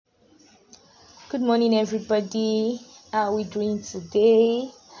Good morning, everybody. How are we doing today?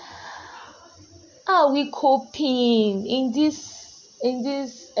 How are we coping in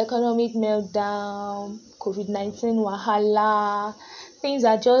this economic meltdown, COVID-19 wahala? Things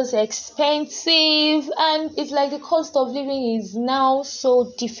are just expensive, and it's like the cost of living is now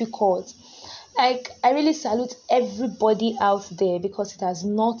so difficult. Like, I really salute everybody out there because it has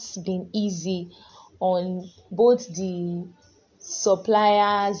not been easy on both the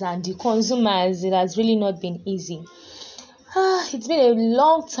suppliers and the consumers. It has really not been easy. It's been a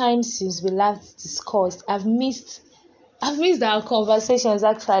long time since we last discussed. I've missed our conversations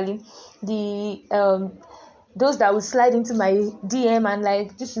actually. The those that would slide into my DM and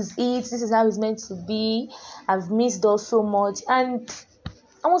like, this is it, this is how it's meant to be. I've missed us so much, and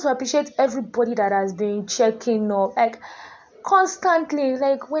I want to appreciate everybody that has been checking up, like constantly.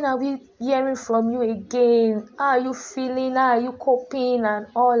 Like, when are we hearing from you again? How are you feeling? How are you coping? And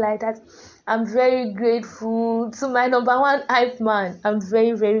all like that. I'm very grateful to my number one hype man. I'm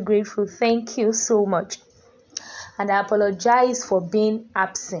very, very grateful. Thank you so much. And I apologize for being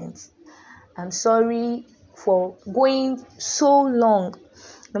absent. I'm sorry for going so long.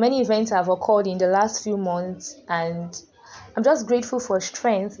 Many events have occurred in the last few months, and I'm just grateful for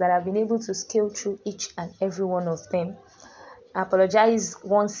strength that I've been able to scale through each and every one of them. I apologize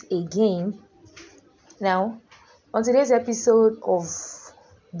once again. Now, on today's episode of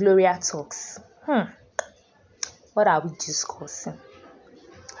Gloria Talks, what are we discussing?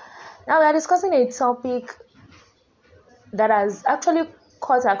 Now, we are discussing a topic that has actually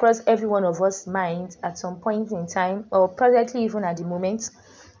cut across every one of us minds at some point in time, or presently even at the moment.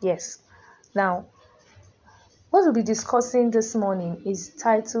 Yes. Now, what we'll be discussing this morning is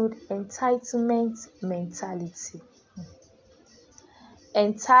titled Entitlement Mentality.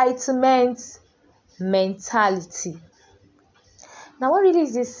 Entitlement mentality. Now, what really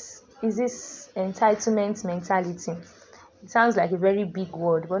is this entitlement mentality? It sounds like a very big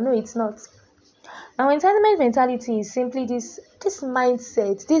word, but no, it's not. Now, entitlement mentality is simply this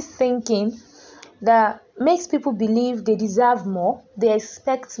mindset, this thinking that makes people believe they deserve more, they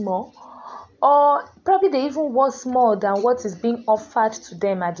expect more, or probably they even want more than what is being offered to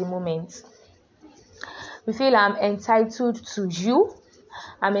them at the moment. We feel I'm entitled to you,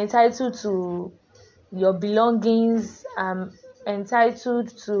 I'm entitled to your belongings, I'm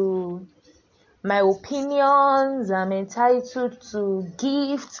entitled to my opinions, I'm entitled to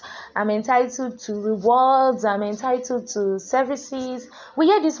gifts, I'm entitled to rewards, I'm entitled to services. We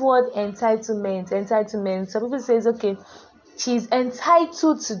hear this word entitlement. Some people say, okay, she's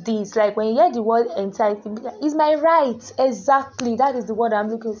entitled to this. Like, when you hear the word entitled, it's my right. Exactly, that is the word I'm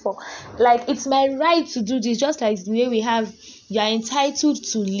looking for. Like, it's my right to do this. Just like the way we have, you are entitled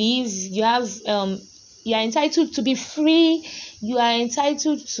to live, you are entitled to be free, you are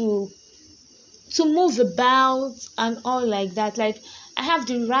entitled to move about and all like that. Like, I have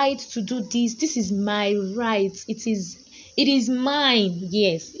the right to do this. This is my right. It is mine.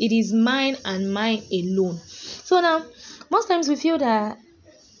 Yes, it is mine and mine alone. So now, most times we feel that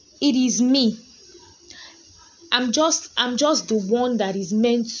it is me. I'm just the one that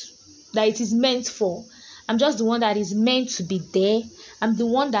it is meant for. I'm just the one that is meant to be there. I'm the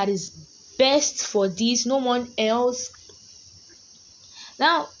one that is best for this, no one else.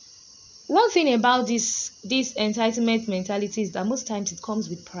 Now, one thing about this entitlement mentality is that most times it comes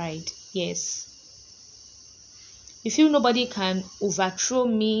with pride. Yes. You feel nobody can overthrow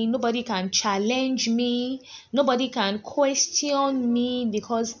me, nobody can challenge me, nobody can question me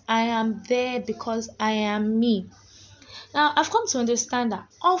because I am there, because I am me. Now, I've come to understand that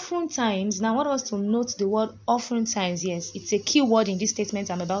oftentimes, now I want us to note the word oftentimes. Yes, it's a key word in this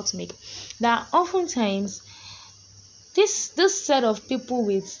statement I'm about to make. That oftentimes, this set of people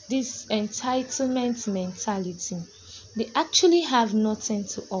with this entitlement mentality, they actually have nothing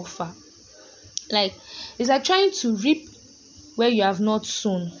to offer. Like, it's like trying to reap where you have not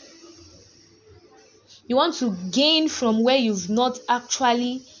sown. You want to gain from where you've not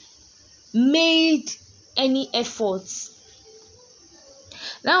actually made any efforts.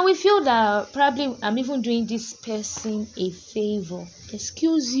 Now, we feel that probably I'm even doing this person a favor.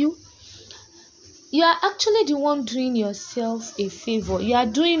 Excuse you. You are actually the one doing yourself a favor. You are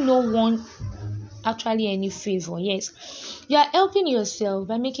doing no one actually any favor. Yes, you are helping yourself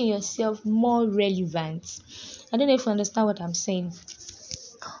by making yourself more relevant. I don't know if you understand what I'm saying.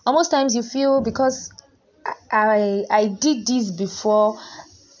 Almost times you feel, because I did this before,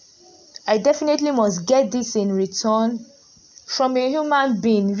 I definitely must get this in return from a human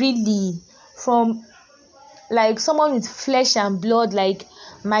being, really, from like someone with flesh and blood, like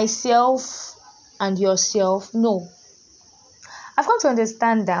myself and yourself. No, I've come to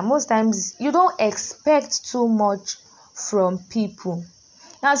understand that most times you don't expect too much from people.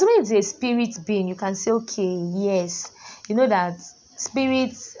 Now, assuming it's a spirit being, you can say, okay, yes, you know that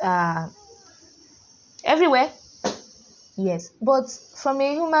spirits are everywhere. Yes, but from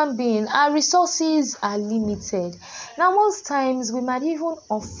a human being, our resources are limited. Now, most times we might even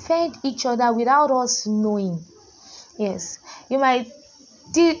offend each other without us knowing. Yes, you might,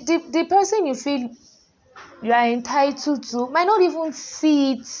 the person you feel you are entitled to might not even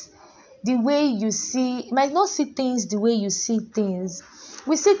see it the way you see, might not see things the way you see things.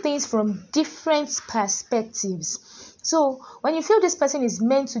 We see things from different perspectives. So when you feel this person is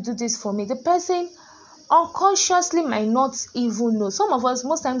meant to do this for me, the person unconsciously might not even know. Some of us,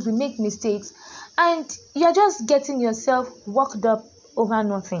 most times we make mistakes and you're just getting yourself worked up over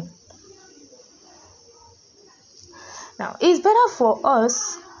nothing. Now, it's better for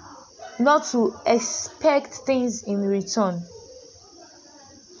us not to expect things in return.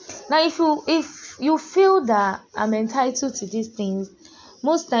 Now, if you feel that I'm entitled to these things,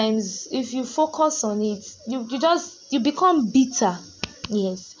 most times if you focus on it, you become bitter.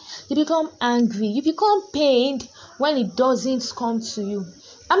 Yes, you become angry, you become pained when it doesn't come to you.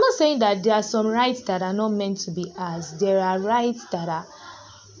 I'm not saying that there are some rights that are not meant to be ours. There are rights that are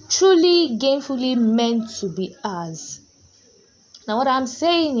truly gainfully meant to be ours. Now, what I'm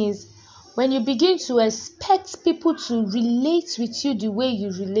saying is, when you begin to expect people to relate with you the way you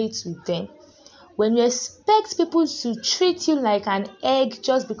relate with them, when you expect people to treat you like an egg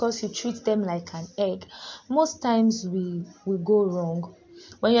just because you treat them like an egg, most times we go wrong.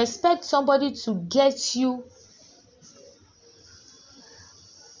 When you expect somebody to get you,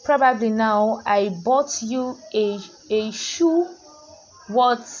 probably now I bought you a shoe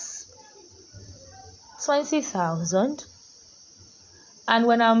worth 20,000, and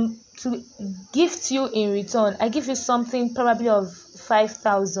when I'm to gift you in return, I give you something probably of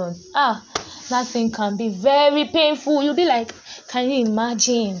 5,000. That thing can be very painful. You'll be like, can you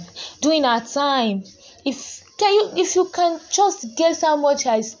imagine during our time? If you can just guess how much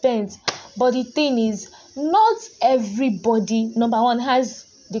I spent. But the thing is, not everybody, number one, has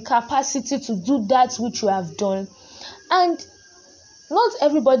the capacity to do that which you have done, and not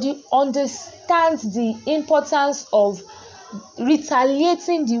everybody understands the importance of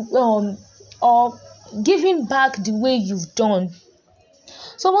retaliating or giving back the way you've done.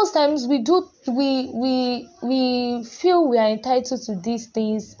 So most times we feel we are entitled to these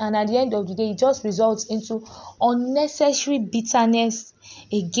things, and at the end of the day it just results into unnecessary bitterness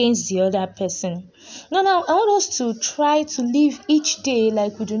against the other person. Now I want us to try to live each day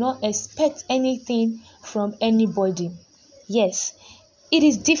like we do not expect anything from anybody. Yes, it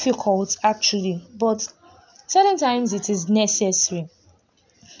is difficult actually, but certain times it is necessary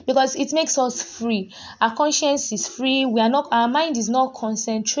because it makes us free. Our conscience is free. Our mind is not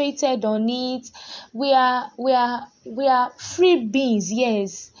concentrated on it. We are free beings,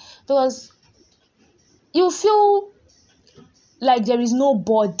 yes. Because you feel like there is no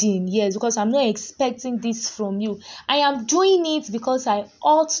burden, yes, because I'm not expecting this from you. I am doing it because I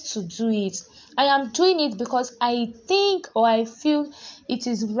ought to do it. I am doing it because I think or I feel it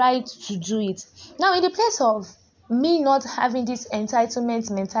is right to do it. Now, in the place of me not having this entitlement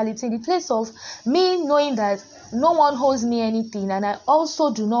mentality, in the place of me knowing that no one owes me anything and I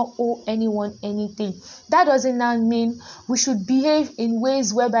also do not owe anyone anything, that doesn't now mean we should behave in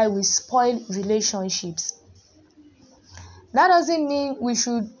ways whereby we spoil relationships. That doesn't mean we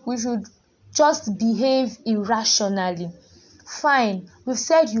should just behave irrationally. Fine, we've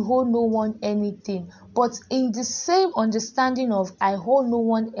said you owe no one anything, but in the same understanding of I owe no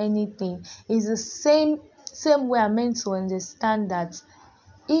one anything is the same way I'm meant to understand that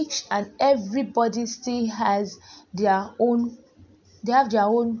each and everybody still has their own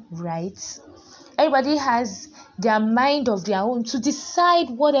rights. Everybody has their mind of their own to decide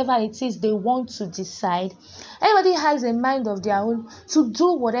whatever it is they want to decide. Everybody has a mind of their own to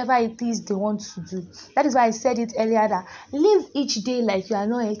do whatever it is they want to do. That is why I said it earlier that live each day like you are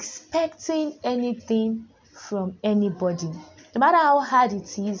not expecting anything from anybody. No matter how hard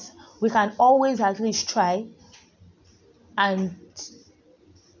it is, we can always at least try, and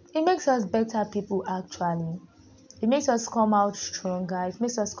it makes us better people actually. It makes us come out stronger. It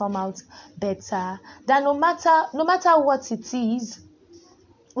makes us come out better. That no matter what it is,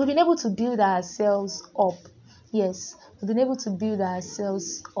 we've been able to build ourselves up. Yes, we've been able to build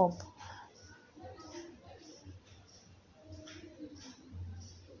ourselves up.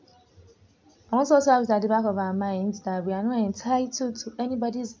 I want to also have it at the back of our minds that we are not entitled to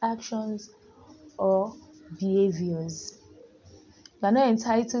anybody's actions or behaviors. We are not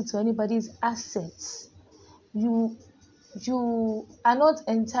entitled to anybody's assets. You You are not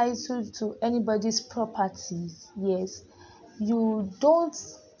entitled to anybody's properties. Yes, you don't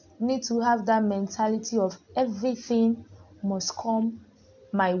need to have that mentality of everything must come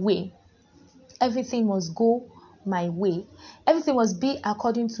my way, everything must go my way, everything must be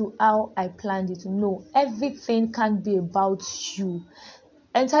according to how I planned it. No, everything can't be about you.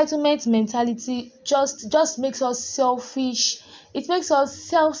 Entitlement mentality just makes us selfish. It makes us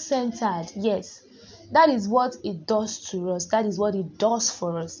self-centered. Yes, that is what it does to us. That is what it does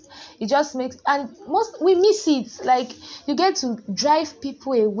for us. It just makes, and most we miss it. Like, you get to drive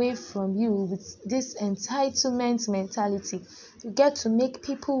people away from you with this entitlement mentality. You get to make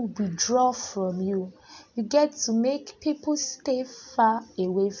people withdraw from you. You get to make people stay far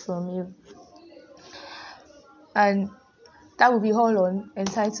away from you. And that will be all on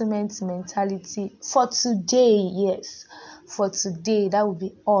entitlement mentality for today. Yes, for today, that will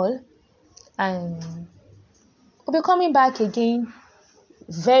be all. And we'll be coming back again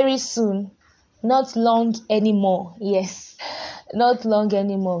very soon. Not long anymore. Yes, not long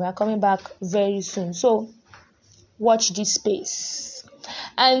anymore. We are coming back very soon. So watch this space.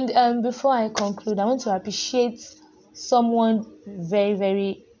 And before I conclude, I want to appreciate someone very,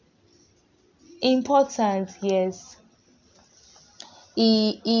 very important. Yes,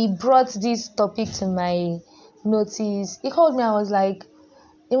 he brought this topic to my notice. He called me. I was like,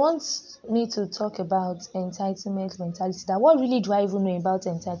 he wants me to talk about entitlement mentality. That what really do I even know about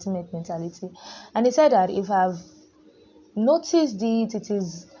entitlement mentality? And he said that if I've noticed it, it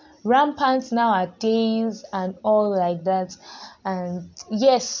is rampant nowadays and all like that. And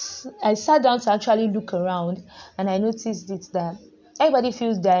yes, I sat down to actually look around, and I noticed it that everybody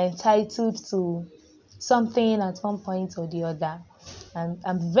feels they're entitled to something at one point or the other. And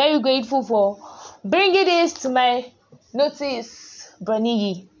I'm very grateful for bringing this to my notice,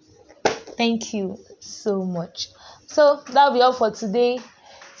 Bronigi. Thank you so much. So that'll be all for today.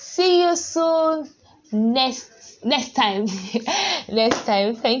 See you soon next time. Next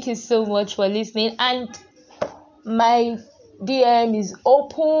time. Thank you so much for listening. And my DM is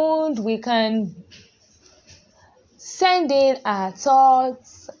opened. We can send in our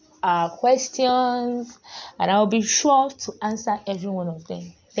thoughts, our questions, and I'll be sure to answer every one of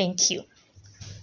them. Thank you.